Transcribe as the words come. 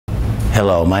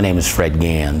Hello, my name is Fred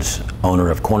Gans, owner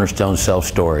of Cornerstone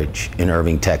Self-Storage in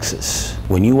Irving, Texas.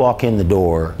 When you walk in the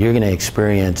door, you're going to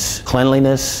experience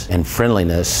cleanliness and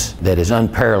friendliness that is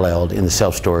unparalleled in the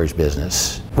self-storage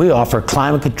business. We offer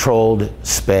climate-controlled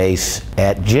space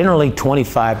at generally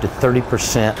 25 to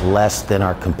 30% less than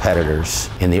our competitors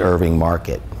in the Irving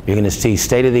market. You're going to see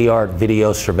state-of-the-art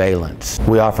video surveillance.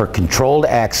 We offer controlled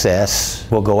access.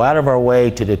 We'll go out of our way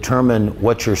to determine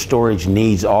what your storage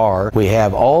needs are. We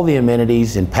have all the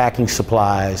amenities and packing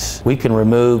supplies. We can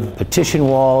remove partition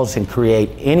walls and create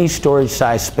any storage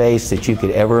size space that you could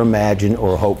ever imagine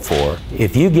or hope for.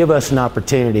 If you give us an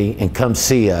opportunity and come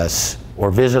see us,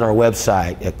 or visit our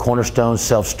website at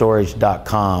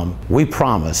cornerstoneselfstorage.com, we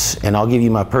promise, and I'll give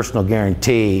you my personal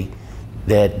guarantee,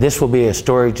 that this will be a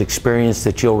storage experience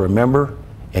that you'll remember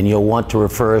and you'll want to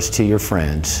refer us to your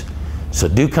friends. So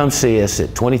do come see us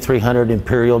at 2300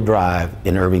 Imperial Drive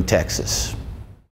in Irving, Texas.